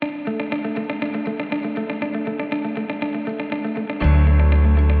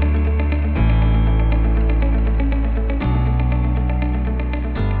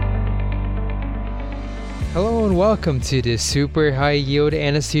Welcome to the Super High Yield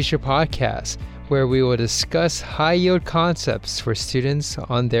Anesthesia podcast, where we will discuss high yield concepts for students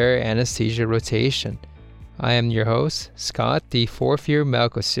on their anesthesia rotation. I am your host, Scott, the fourth year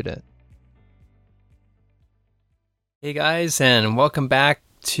medical student. Hey guys, and welcome back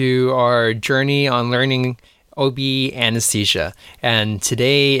to our journey on learning OB anesthesia. And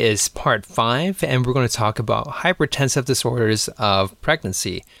today is part 5, and we're going to talk about hypertensive disorders of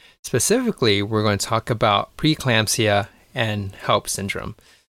pregnancy. Specifically, we're going to talk about preeclampsia and HELP syndrome.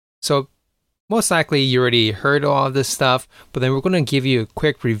 So most likely you already heard all of this stuff, but then we're going to give you a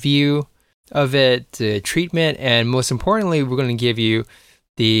quick review of it, the treatment, and most importantly, we're going to give you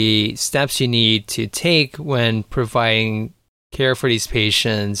the steps you need to take when providing care for these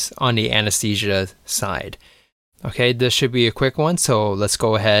patients on the anesthesia side. Okay, this should be a quick one, so let's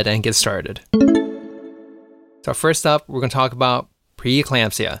go ahead and get started. So first up, we're going to talk about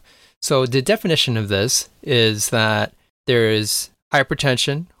preeclampsia. So the definition of this is that there is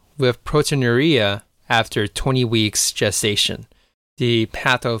hypertension with proteinuria after 20 weeks gestation. The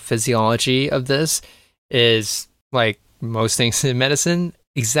pathophysiology of this is, like most things in medicine,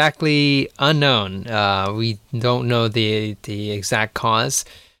 exactly unknown. We don't know the exact cause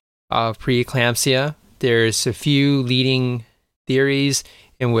of preeclampsia. There's a few leading theories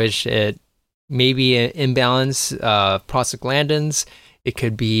in which it may be an imbalance of prostaglandins. It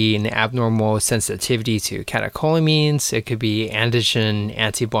could be an abnormal sensitivity to catecholamines. It could be antigen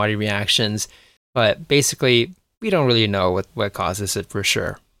antibody reactions. But basically, we don't really know what causes it for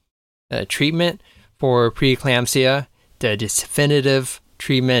sure. Treatment for preeclampsia, the definitive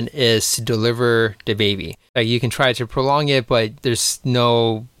treatment is to deliver the baby. You can try to prolong it, but there's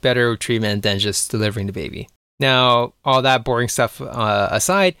no better treatment than just delivering the baby. Now, all that boring stuff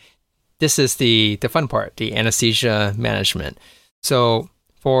aside, this is the fun part, the anesthesia management. So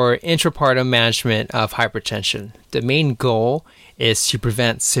for intrapartum management of hypertension, the main goal is to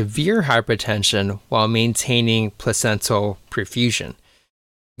prevent severe hypertension while maintaining placental perfusion.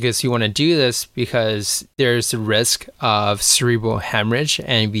 Because you want to do this because there's a risk of cerebral hemorrhage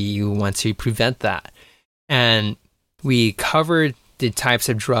and you want to prevent that. And we covered the types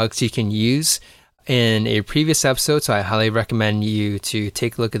of drugs you can use in a previous episode, so I highly recommend you to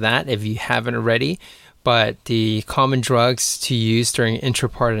take a look at that if you haven't already. But the common drugs to use during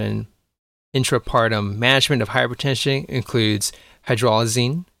intrapartum management of hypertension includes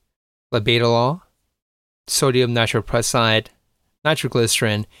hydralazine, labetalol, sodium nitroprusside,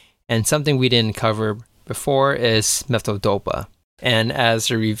 nitroglycerin, and something we didn't cover before is methyldopa. And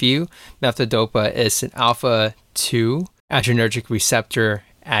as a review, methyldopa is an alpha-2 adrenergic receptor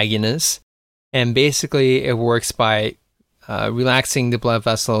agonist. And basically, it works by relaxing the blood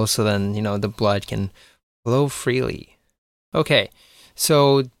vessels so then, the blood can flow freely. Okay,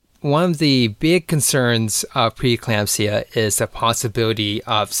 so one of the big concerns of preeclampsia is the possibility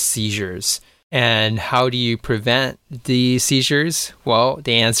of seizures. And how do you prevent the seizures? Well,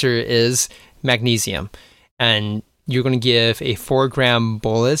 the answer is magnesium. And you're going to give a 4-gram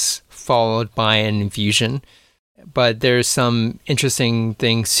bolus followed by an infusion. But there's some interesting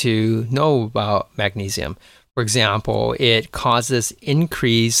things to know about magnesium. For example, it causes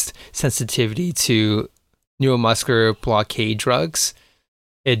increased sensitivity to neuromuscular blockade drugs.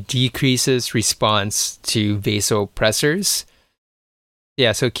 It decreases response to vasopressors.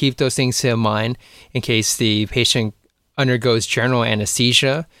 Yeah, so keep those things in mind in case the patient undergoes general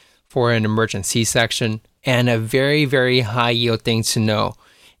anesthesia for an emergent C-section. And a very, very high yield thing to know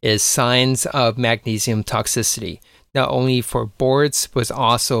is signs of magnesium toxicity, not only for boards, but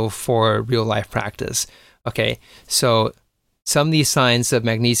also for real life practice. Okay, so some of these signs of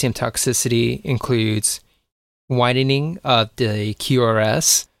magnesium toxicity includes widening of the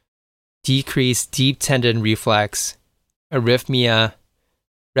QRS, decreased deep tendon reflex, arrhythmia,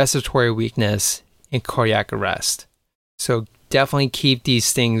 respiratory weakness, and cardiac arrest. So definitely keep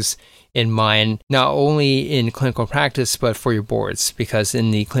these things in mind, not only in clinical practice, but for your boards, because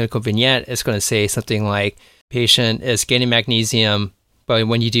in the clinical vignette, it's going to say something like, patient is getting magnesium, but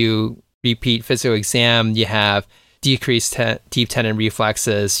when you do repeat physical exam, you have decreased deep tendon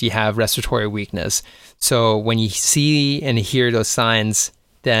reflexes, you have respiratory weakness. So when you see and hear those signs,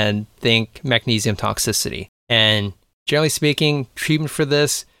 then think magnesium toxicity. And generally speaking, treatment for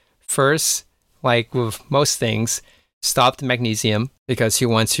this, first, like with most things, stop the magnesium because you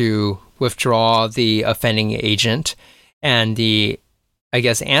want to withdraw the offending agent. And the,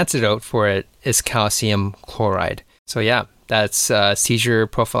 antidote for it is calcium chloride. So yeah, that's seizure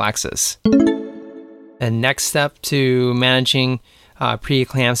prophylaxis. The next step to managing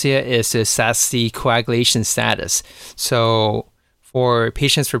preeclampsia is to assess the coagulation status. So for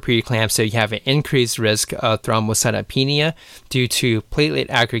patients for preeclampsia, you have an increased risk of thrombocytopenia due to platelet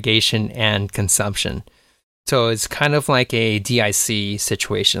aggregation and consumption. So it's kind of like a DIC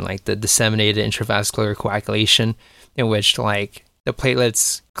situation, like the disseminated intravascular coagulation, in which like the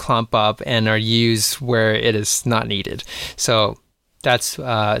platelets clump up and are used where it is not needed. So that's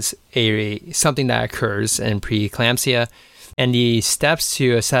something that occurs in preeclampsia. And the steps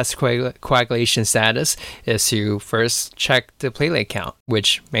to assess coagulation status is to first check the platelet count,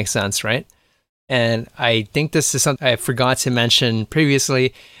 which makes sense, right? And I think this is something I forgot to mention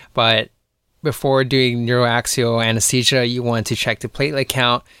previously, but before doing neuroaxial anesthesia, you want to check the platelet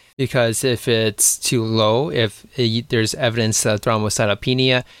count, because if it's too low, if there's evidence of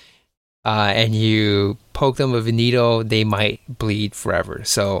thrombocytopenia, and you poke them with a needle, they might bleed forever.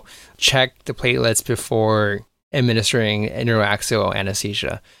 So check the platelets before administering neuroaxial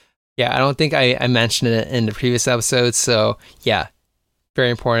anesthesia. Yeah, I don't think I mentioned it in the previous episode, so yeah, very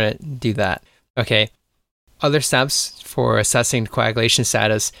important, do that. Okay, other steps for assessing coagulation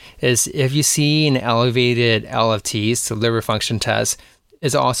status is if you see an elevated LFTs, the liver function test,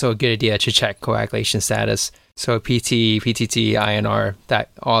 is also a good idea to check coagulation status. So PT, PTT, INR,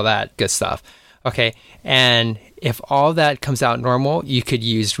 all that good stuff. Okay, and if all that comes out normal, you could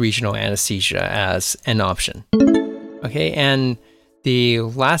use regional anesthesia as an option. Okay, and the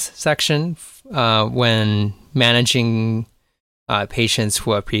last section when managing patients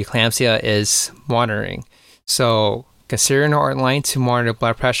who have preeclampsia is monitoring. So consider an art line to monitor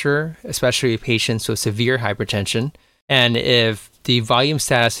blood pressure, especially patients with severe hypertension. And if the volume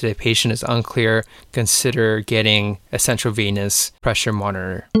status of the patient is unclear, consider getting a central venous pressure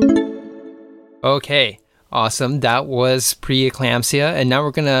monitor. Okay, awesome. That was preeclampsia. And now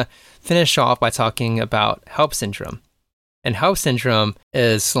we're going to finish off by talking about HELP syndrome. And HELP syndrome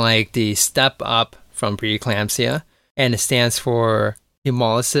is like the step up from preeclampsia, and it stands for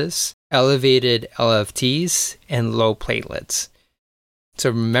hemolysis, elevated LFTs, and low platelets. So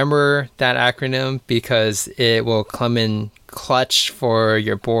remember that acronym because it will come in clutch for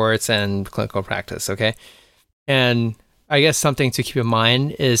your boards and clinical practice, okay? And I guess something to keep in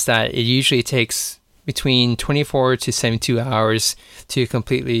mind is that it usually takes between 24 to 72 hours to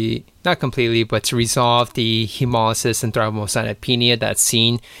not completely, but to resolve the hemolysis and thrombocytopenia that's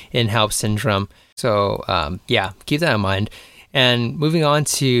seen in HELP syndrome. So yeah, keep that in mind. And moving on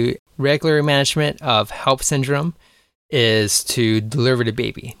to regular management of HELP syndrome is to deliver the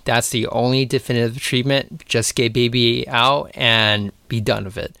baby. That's the only definitive treatment. Just get baby out and be done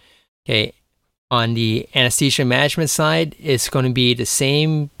with it. Okay. On the anesthesia management side, it's going to be the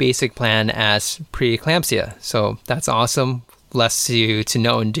same basic plan as preeclampsia. So that's awesome. Less to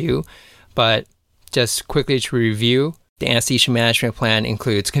know and do. But just quickly to review, the anesthesia management plan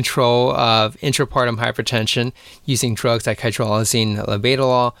includes control of intrapartum hypertension using drugs like hydralazine and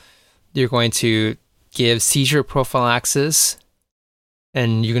labetalol. You're going to give seizure prophylaxis,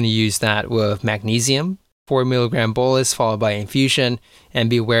 and you're going to use that with magnesium, 4 milligram bolus followed by infusion, and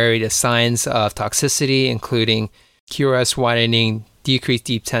be wary of signs of toxicity, including QRS widening, decreased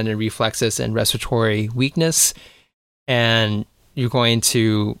deep tendon reflexes, and respiratory weakness. And you're going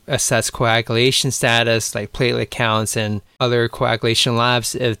to assess coagulation status like platelet counts and other coagulation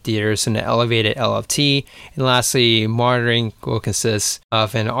labs if there's an elevated LFT. And lastly, monitoring will consist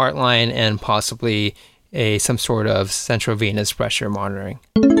of an art line and possibly some sort of central venous pressure monitoring.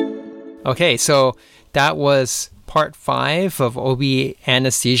 Okay, so that was part 5 of OB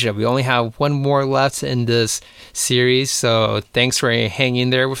anesthesia. We only have one more left in this series, so thanks for hanging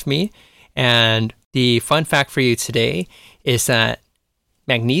there with me. And the fun fact for you today is that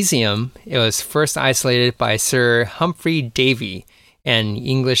magnesium, it was first isolated by Sir Humphrey Davy, an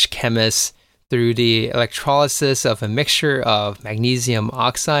English chemist, through the electrolysis of a mixture of magnesium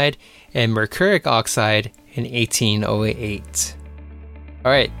oxide and mercuric oxide in 1808.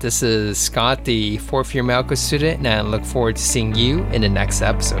 All right, this is Scott, the 4th year medical student, and I look forward to seeing you in the next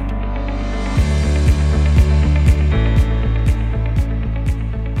episode.